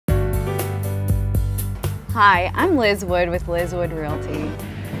Hi, I'm Liz Wood with Liz Wood Realty.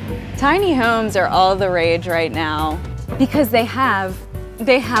 Tiny homes are all the rage right now because they have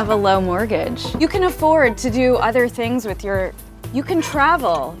a low mortgage. You can afford to do other things with you can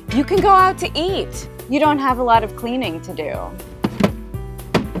travel, you can go out to eat. You don't have a lot of cleaning to do.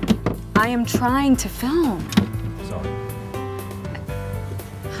 I am trying to film. Sorry.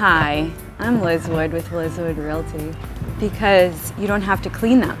 Hi, I'm Liz Wood with Liz Wood Realty because you don't have to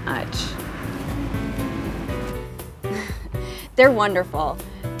clean that much. They're wonderful.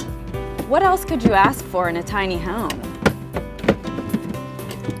 What else could you ask for in a tiny home?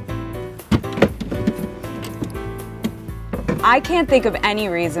 I can't think of any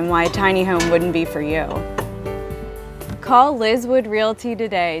reason why a tiny home wouldn't be for you. Call Liz Wood Realty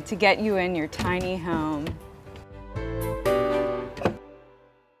today to get you in your tiny home.